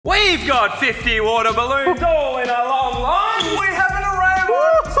We've got 50 water balloons all in a long line. We have an array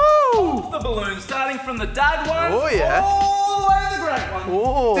of the balloons, starting from the dud one all the way to the great one.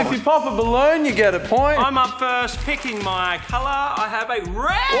 Ooh. If you pop a balloon, you get a point. I'm up first, picking my colour. I have a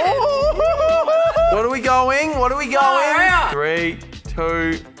red. What are we going? What are we going? 3,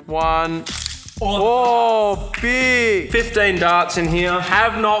 2, 1. Oh, big. 15 darts in here.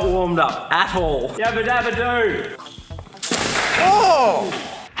 Have not warmed up at all. Yabba dabba doo. Oh!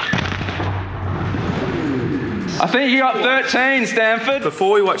 I think you got 13, Stanford.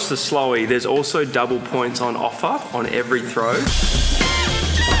 Before we watch the slowie, there's also double points on offer on every throw.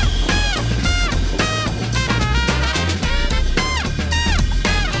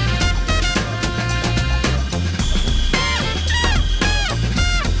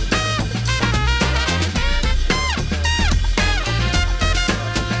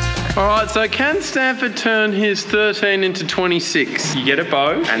 All right, so can Stanford turn his 13 into 26? You get a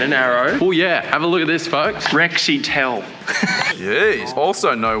bow and an arrow. Oh yeah, have a look at this, folks. Rexy tell. Jeez.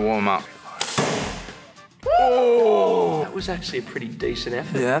 Also no warm up. Oh, that was actually a pretty decent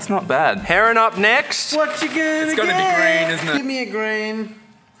effort. Yeah, that's not bad. Heron up next. What you gonna It's gonna be green, isn't it? Give me a green.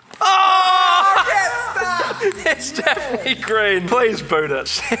 Oh! It's definitely green. Please boot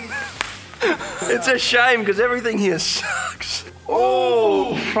it. It's a shame because everything here sucks.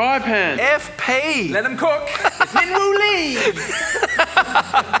 Oh, fry pan. FP. Let them cook. Then we'll leave.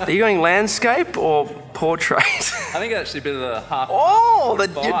 Are you going landscape or portrait? I think it's actually a bit of a half. Oh,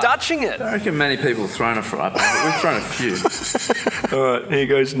 you're Dutching it. I reckon many people have thrown a fry pan, but we've thrown a few. All right, here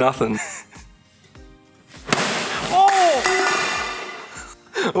goes nothing.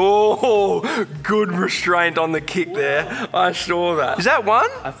 Oh, good restraint on the kick there. I saw that. Is that one?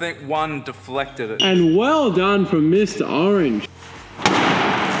 I think one deflected it. And well done from Mr. Orange.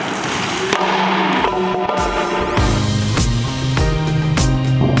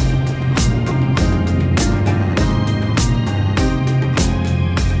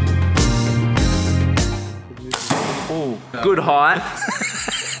 Good height.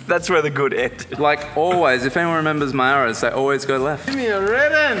 That's where the good ended. Like always, if anyone remembers my arrows, they always go left. Give me a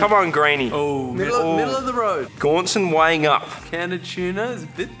red end. Come on, Greenie. Oh, middle of the road. Gaunson weighing up. Candid tuna is a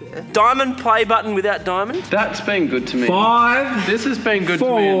bit there. Diamond play button without diamond. That's been good to me. 5. This has been good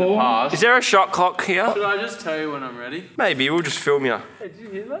to me in the past. Is there a shot clock here? Should I just tell you when I'm ready? Maybe, we'll just film you. Hey, did you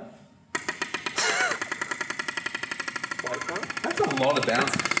hear that? That's a lot of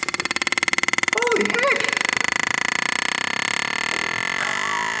bounces. Holy heck!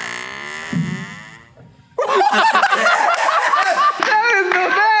 That is the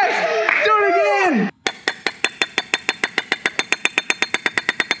best! Do it again!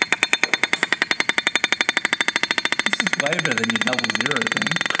 This is way better than your 0-0 thing.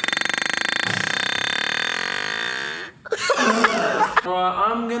 Alright,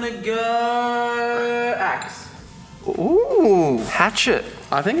 I'm gonna go axe. Ooh, hatchet.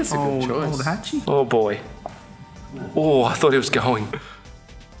 I think it's a good choice. Old hatchy. Oh boy. Oh, I thought he was going.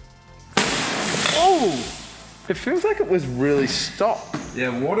 Oh! It feels like it was really stopped.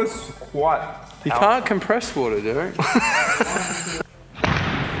 Yeah, water's quite. You can't compress water, Derek.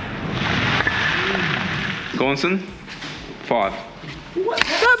 Gaunson, 5.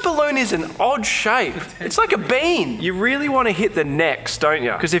 That balloon is an odd shape. It's like a bean. You really want to hit the necks, don't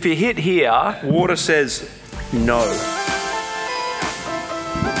you? Because if you hit here, water says no.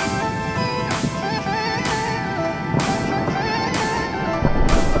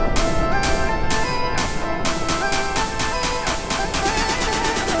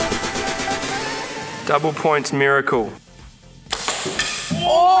 Double points miracle.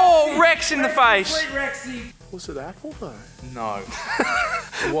 Oh, Rex in the face. Was it apple though? No.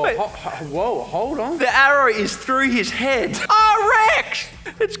 Whoa, hold on. The arrow is through his head. Oh, Rex!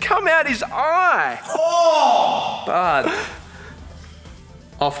 It's come out his eye. Oh! Bad.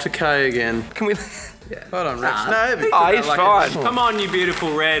 Off to K again. Can we... Hold on, Rex. No, Oh, he's fine. Come on, you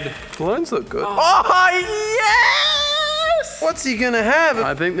beautiful red. balloons look good. Oh, yes! What's he gonna have?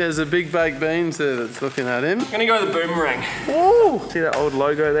 I think there's a big baked beans there that's looking at him. I'm gonna go with the boomerang. Ooh. See that old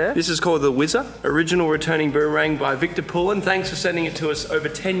logo there? This is called the Whizzer, original returning boomerang by Victor Pullen. Thanks for sending it to us over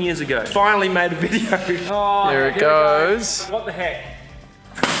 10 years ago. Finally made a video. Oh, There it here we go. goes. What the heck?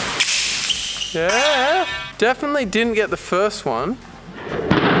 Yeah. Definitely didn't get the first one.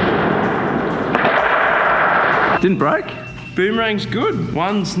 Didn't break? Boomerang's good.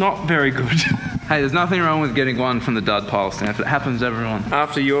 One's not very good. Hey, there's nothing wrong with getting one from the dud pile, Stanford. It happens to everyone.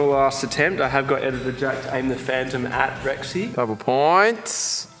 After your last attempt, I have got Editor Jack to aim the Phantom at Rexy. Double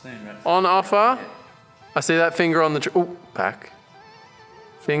points. On offer. I see that finger on the... Oh, back.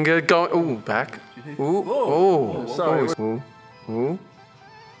 Finger going... Oh, back. Ooh, oh. Sorry. Ooh, ooh.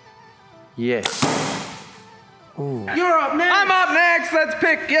 Yes. Ooh. You're up next. I'm up next. Let's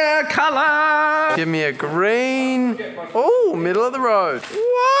pick your color. Give me a green. Oh, middle of the road.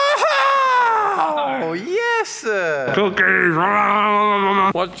 Wow! Yes, sir. Cookies.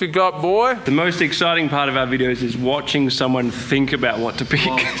 What you got, boy? The most exciting part of our videos is watching someone think about what to pick.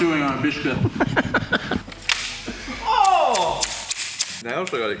 Chewing on a biscuit. Oh! They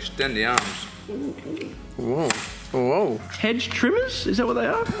also got extendy arms. Whoa. Whoa. Hedge trimmers? Is that what they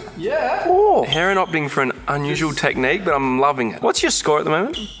are? Yeah. Oh. Heron opting for an unusual technique, but I'm loving it. What's your score at the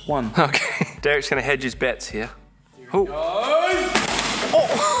moment? 1. Okay. Derek's gonna hedge his bets here. Oh.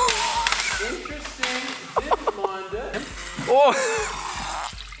 Interesting. Didn't mind it. Oh.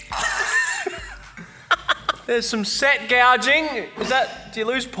 There's some set gouging. Is that, do you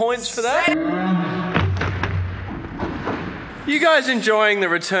lose points for that? You guys enjoying the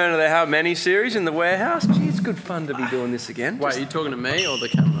return of the How Many series in the warehouse? Gee, it's good fun to be doing this again. Wait, are you talking to me or the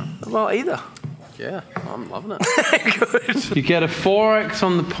camera? Well, either. Yeah, I'm loving it. Good. You get a 4x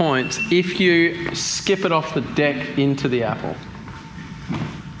on the points if you skip it off the deck into the apple.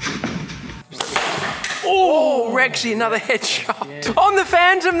 Oh, Rexy, another headshot. Yeah. On the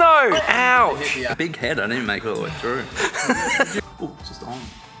Phantom though. Ouch. Big head. I didn't make it all the way through. Oh, it's just on.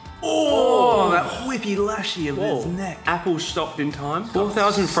 Oh, that whippy lashy of his neck. Apple stopped in time.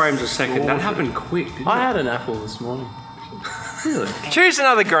 4,000 frames a second. That happened quick, didn't it? I had an apple this morning. Really? Choose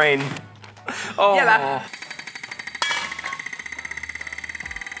another green. Oh. Yeah,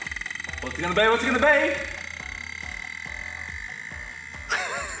 What's it gonna be? What's it gonna be?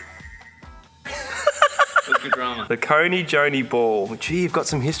 That's good drama. The Coney Joni ball. Gee, you've got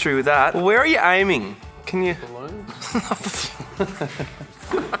some history with that. Well, where are you aiming? Can you?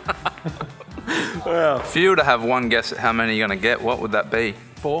 Well, if you were to have one guess at how many you're gonna get, what would that be?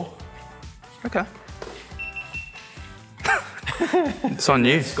 4. Okay. It's on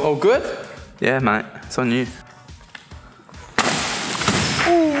you. All good? Yeah, mate. It's on you.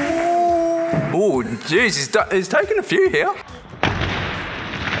 Ooh, jeez, he's taking a few here.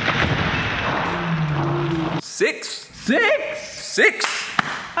 6. 6.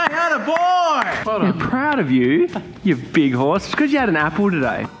 Hey, atta boy! We're proud of you, you big horse. It's because you had an apple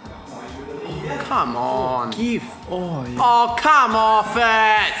today. Come on. Oh, yeah. Oh, come off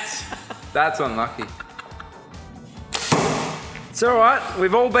it! That's unlucky. It's all right.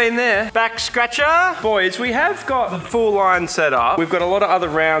 We've all been there. Back scratcher. Boys, we have got the full line set up. We've got a lot of other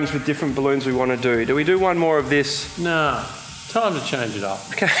rounds with different balloons we want to do. Do we do one more of this? No. Time to change it up.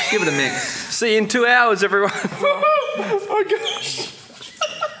 Okay. Give it a mix. See you in 2 hours, everyone. Oh, gosh.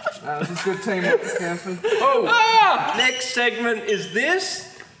 This is good teamwork, Stanford. Oh! Next segment is this.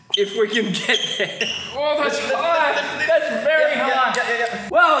 If we can get there. Oh, that's high. That's very high. Yeah.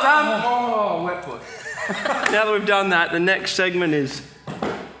 Well done. Oh, wet foot. Now that we've done that, the next segment is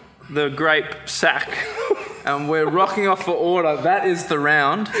the grape sack. And we're rocking off for order. That is the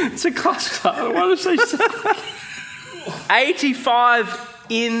round. It's a cluster. I want to say sack. 85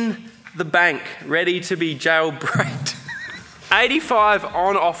 in the bank, ready to be jailbreaked. 85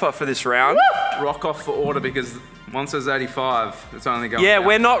 on offer for this round. Woo! Rock off for order because once there's 85, it's only going Yeah, down.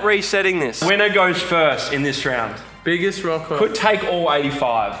 we're not resetting this. Winner goes first in this round. Biggest rock off Could take all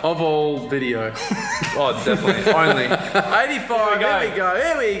 85. of all video. Oh, definitely. Only. 85, here we go.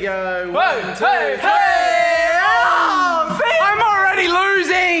 Here we go. Hey, hey, hey! Oh, I'm already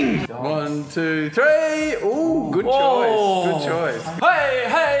losing! 1, 2, 3. Ooh, good choice. Good choice. Hey,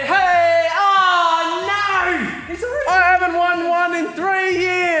 hey, hey! Oh, no! I haven't won one in 3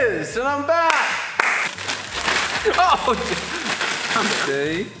 years, and I'm back. Oh!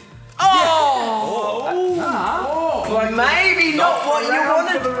 See? Like maybe not what you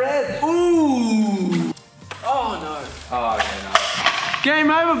wanted. The red. Ooh. Oh, no. Oh, yeah, no. Game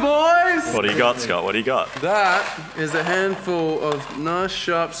over, boys. What do you got, Scott? What do you got? That is a handful of nice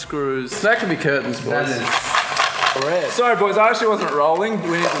sharp screws. That could be curtains, boys. Red. Sorry, boys, I actually wasn't rolling.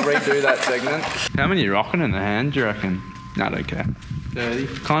 We need to redo that segment. How many you rocking in the hand, do you reckon? No, I don't care. 30.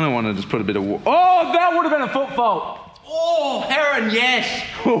 Kind of want to just put a bit of Oh, that would have been a foot fault. Oh, Heron, yes.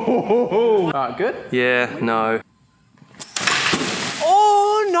 Alright, good. Yeah, no.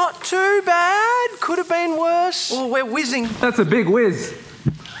 Oh, not too bad. Could have been worse. Oh, we're whizzing. That's a big whiz.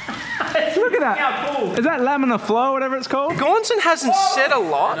 Look at that. How cool. Is that laminar flow, whatever it's called? Gaunson hasn't said a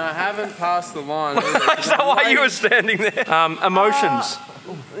lot. And I haven't passed the line either. Is that why you were standing there? Emotions.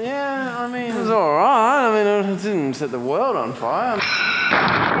 Yeah, I mean, it was alright. I mean, it didn't set the world on fire.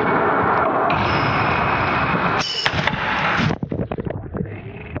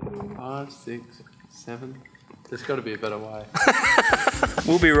 5, 6, 7. There's got to be a better way.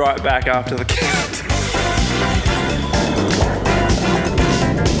 We'll be right back after the count.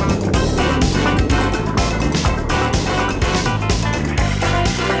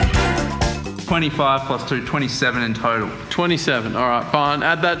 25 plus 2, 27 in total. 27. All right, fine.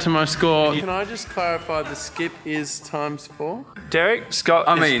 Add that to my score. Can I just clarify the skip is times 4? Derek, Scott.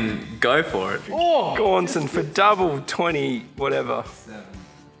 I mean, go for it. Oh, Gaunson for double 20, whatever.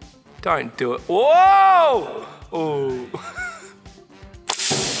 Don't do it. Whoa! Oh.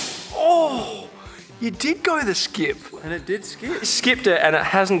 Oh! You did go the skip. And it did skip. Skipped it and it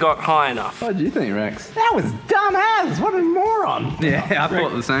hasn't got high enough. What do you think, Rex? That was dumb as. What a moron. Yeah, I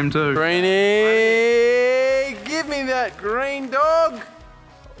thought the same too. Greenie, give me that green dog.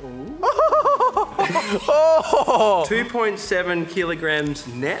 Oh. 2.7 kilograms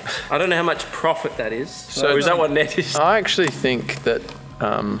net. I don't know how much profit that is. So is that what net is? I actually think that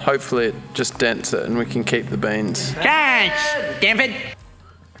hopefully it just dents it and we can keep the beans. Catch! Damn it!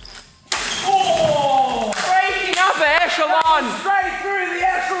 Oh! Breaking up an echelon! Straight through the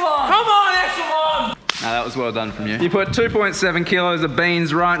echelon! Come on, echelon! No, that was well done from you. You put 2.7 kilos of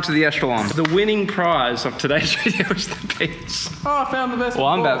beans right into the echelon. The winning prize of today's video is the beans. Oh, I found the best. Well,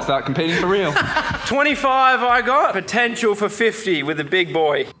 I'm about to start competing for real. 25 I got. Potential for 50 with the big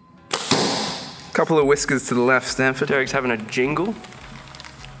boy. Couple of whiskers to the left, Stanford. Derek's having a jingle.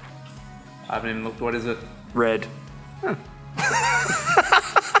 I haven't even looked. What is it? Red. Huh.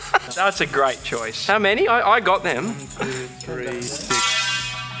 That's a great choice. How many? I got them. 1, 2, 3, 6.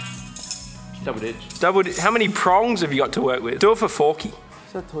 Double ditch. How many prongs have you got to work with? Do it for Forky.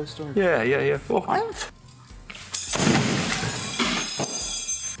 Is that Toy Story? Yeah. Forky.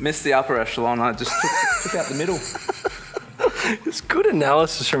 Missed the upper echelon. I just took out the middle. It's good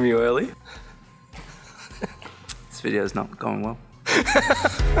analysis from you early. This video's not going well.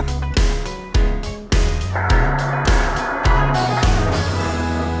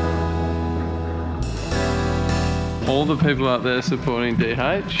 All the people out there supporting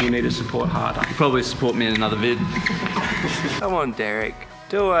DH. You need to support harder. You probably support me in another vid. Come on, Derek.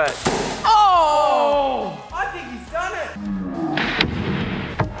 Do it. Oh! I think he's done it.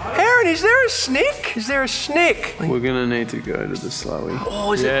 Aaron, is there a snick? Is there a snick? We're gonna need to go to the slowie.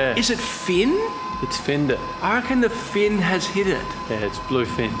 Oh, is it fin? It's finned it. I reckon the fin has hit it. Yeah, it's blue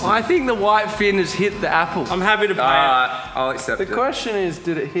fin. I think the white fin has hit the apple. I'm happy to pay it. I'll accept The it. question is,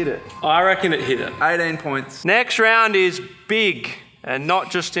 did it hit it? I reckon it hit it. 18 points. Next round is big, and not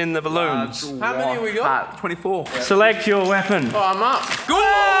just in the balloons. How many have we got? 24. Select your weapon. Oh, I'm up.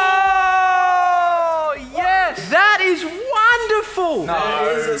 Oh, yes! That is wonderful!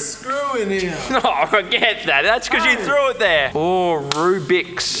 There's a screw in here. No, forget that. That's because you threw it there. Oh,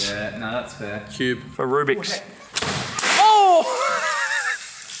 Rubik's. Yeah, no, that's fair. Cube. For Rubik's. Oh!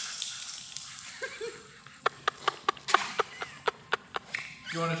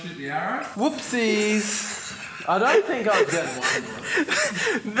 You want to shoot the arrow? Whoopsies. I don't think I'll get one.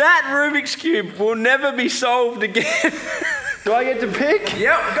 That Rubik's Cube will never be solved again. Do I get to pick?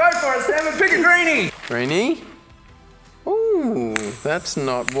 Yep, go for it, Sam, and pick a greenie. Greenie? Ooh, that's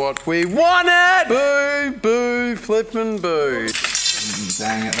not what we wanted! Boo, boo, flippin' boo.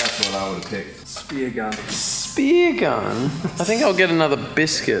 Dang it, that's what I would have picked. Spear gun. Spear gun? I think I'll get another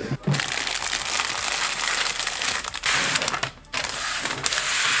biscuit.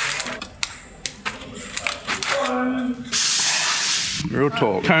 Real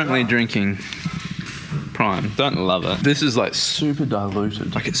talk. Currently drinking Prime. Don't love it. This is like super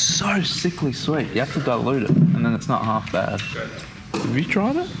diluted. Like it's so sickly sweet. You have to dilute it and then it's not half bad. Have you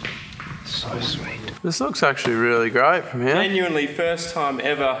tried it? So sweet. This looks actually really great from here. Genuinely first time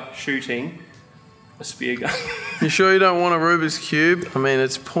ever shooting a spear gun. You sure you don't want a Rubik's Cube? I mean,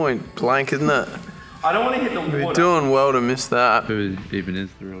 it's point blank, isn't it? I don't want to hit the water. You're doing well to miss that. Who even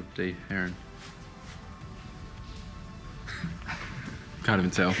is the real D, Aaron? Can't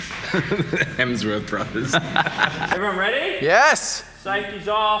even tell. Hemsworth brothers. Everyone ready? Yes! Safety's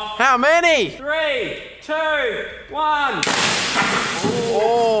off. How many? 3, 2, 1.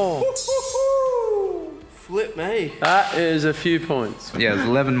 Oh! Flip me. That is a few points. Yeah, it's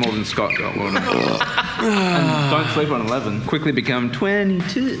 11 more than Scott got. Well done. And don't sleep on 11. Quickly become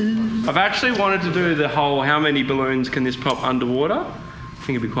 22. I've actually wanted to do the whole how many balloons can this pop underwater. I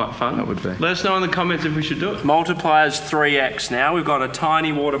think it'd be quite fun. That would be. Let us know in the comments if we should do it. Multipliers 3x now. We've got a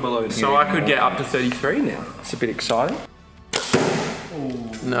tiny water balloon. So I could get up to 33 now. It's a bit exciting.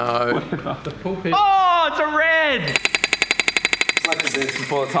 No. Oh, it's a red! Like this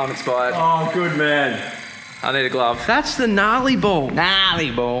before the time expired. Oh, good man. I need a glove. That's the gnarly ball. Gnarly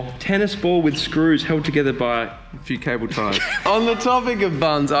ball. Tennis ball with screws held together by A few cable ties. On the topic of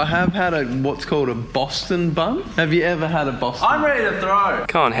buns, I have had what's called a Boston bun. Have you ever had a Boston? I'm ready to throw.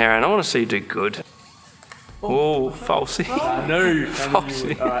 Come on, Heron. I want to see you do good. Oh, falsy. No.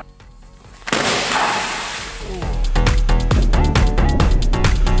 Falsy.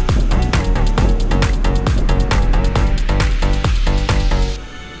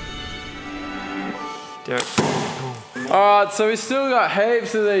 Alright, so we've still got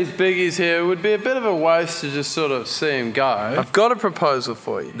heaps of these biggies here. It would be a bit of a waste to just sort of see him go. I've got a proposal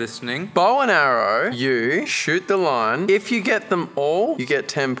for you. Listening. Bow and arrow, you shoot the line. If you get them all, you get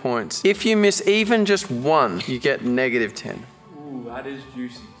 10 points. If you miss even just one, you get negative 10. Ooh, that is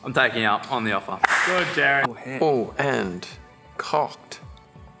juicy. I'm taking up on the offer. Good, Darren. Oh, and cocked.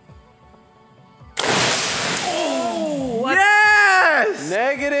 Yes!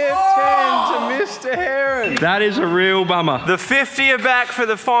 Negative 10 to Mr. Heron. That is a real bummer. The 50 are back for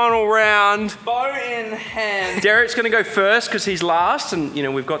the final round. Bow in hand. Derek's going to go first because he's last, and you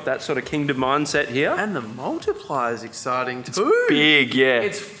know we've got that sort of kingdom mindset here. And the multiplier is exciting too. Big, yeah.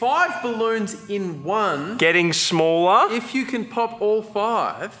 It's 5 balloons in one. Getting smaller. If you can pop all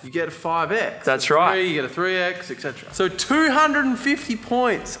 5, you get a 5x. That's right. 3, you get a 3x, etc. So 250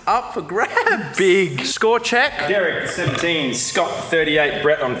 points up for grabs. Big. Score check. Derek 17, Scott 38,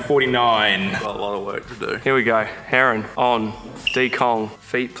 Brett on 49. Got a lot of work to do. Here we go. Heron on Dekong,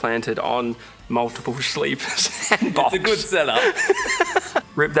 feet planted on multiple sleepers and box. It's a good setup.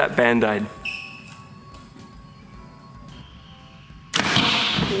 Rip that band-aid.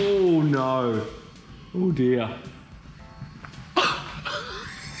 Oh no. Oh dear.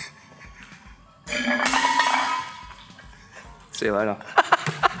 See you later.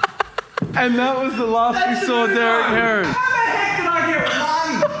 And that was the last we saw Derek Heron. How the heck did I get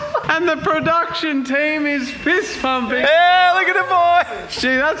 1? And the production team is fist pumping. Yeah, look at the boy.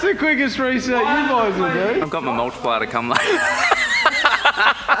 Gee, that's the quickest reset you boys will do. I've got my multiplier to come later.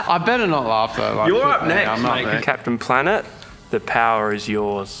 I better not laugh though. Like, You're up next, I'm not mate. there. Captain Planet, the power is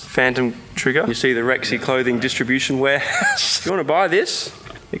yours. Phantom Trigger. You see the Rexy Clothing Distribution Warehouse. If you want to buy this,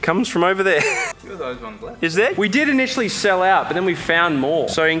 it comes from over there. Two of those ones left. Is there? We did initially sell out, but then we found more.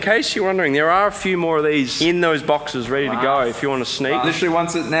 So in case you're wondering, there are a few more of these in those boxes ready to go if you want to sneak. Literally,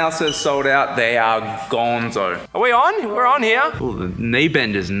 once it now says sold out, they are gonzo. Are we on? We're on here. Oh, the knee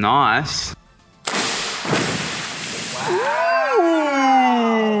bend is nice. Wow.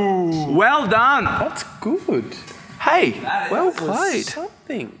 Well done. That's good. Hey, well played.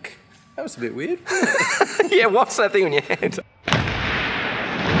 Something. That was a bit weird. Yeah, what's that thing on your head?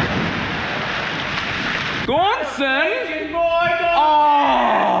 Gonson!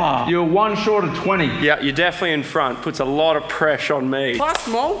 Oh! You're one short of 20. Yeah, you're definitely in front. Puts a lot of pressure on me. Plus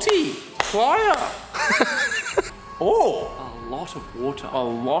multi-plier. Oh. A lot of water. A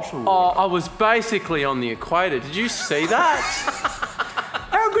lot of water. Oh, I was basically on the equator. Did you see that?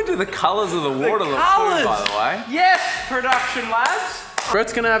 How good do the colours of the water look colours. too, by the way? Yes, production lads.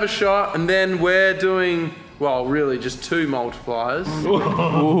 Brett's gonna have a shot, and then we're doing, well, really just 2 multipliers.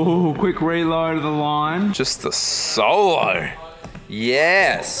 Ooh, quick reload of the line. Just the solo.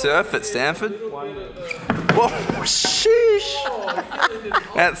 Yeah, surf it, Stanford. Whoa, sheesh.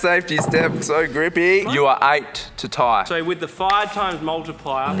 That safety step, so grippy. You are 8 to tie. So with the 5 times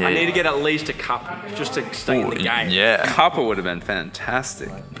multiplier, I need to get at least a couple just to stay in the game. Yeah, couple would have been fantastic.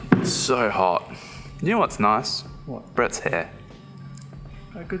 So hot. You know what's nice? What? Brett's hair.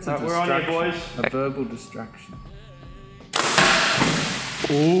 We're on here, boys. A verbal distraction.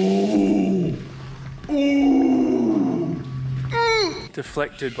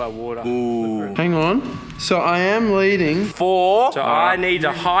 Deflected by water. Hang on. So I am leading. 4. So I need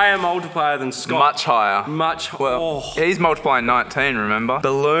a higher multiplier than Scott. Much higher. Much. Well, he's multiplying 19, remember?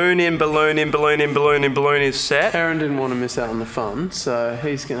 Balloon in, balloon in, balloon in, balloon in, balloon is set. Heron didn't want to miss out on the fun, so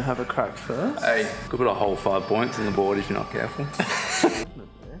he's gonna have a crack first. Hey, could put a whole 5 points in the board if you're not careful.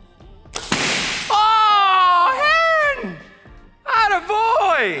 Oh, Heron!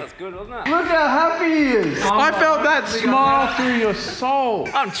 Attaboy! That's good, wasn't it? Look how happy he is. I felt that smile through your soul.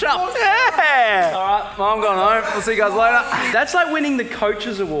 I'm chuffed. Yeah! Alright, well, I'm going home. We'll see you guys later. That's like winning the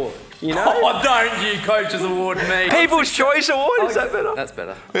Coaches Award, you know? Oh, don't you Coaches Award me. People's Choice Award, is that better? That's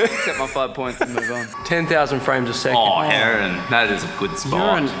better. Accept my 5 points and move on. 10,000 frames a second. Oh, Heron, that is a good You're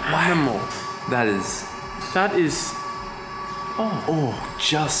spot. an animal. That is, That is.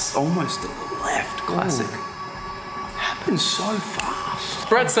 just almost to the left. Classic. Happens so fast.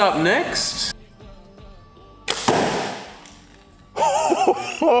 Brett's up next.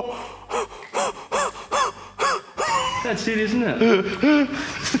 That's it, isn't it?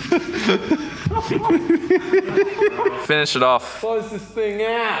 Finish it off. Close this thing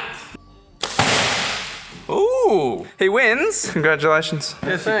out. Ooh, he wins. Congratulations.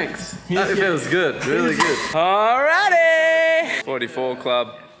 Yeah, thanks. That feels good. Really good. Alrighty! 44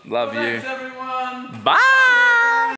 Club. Love you. Thanks, everyone. Bye!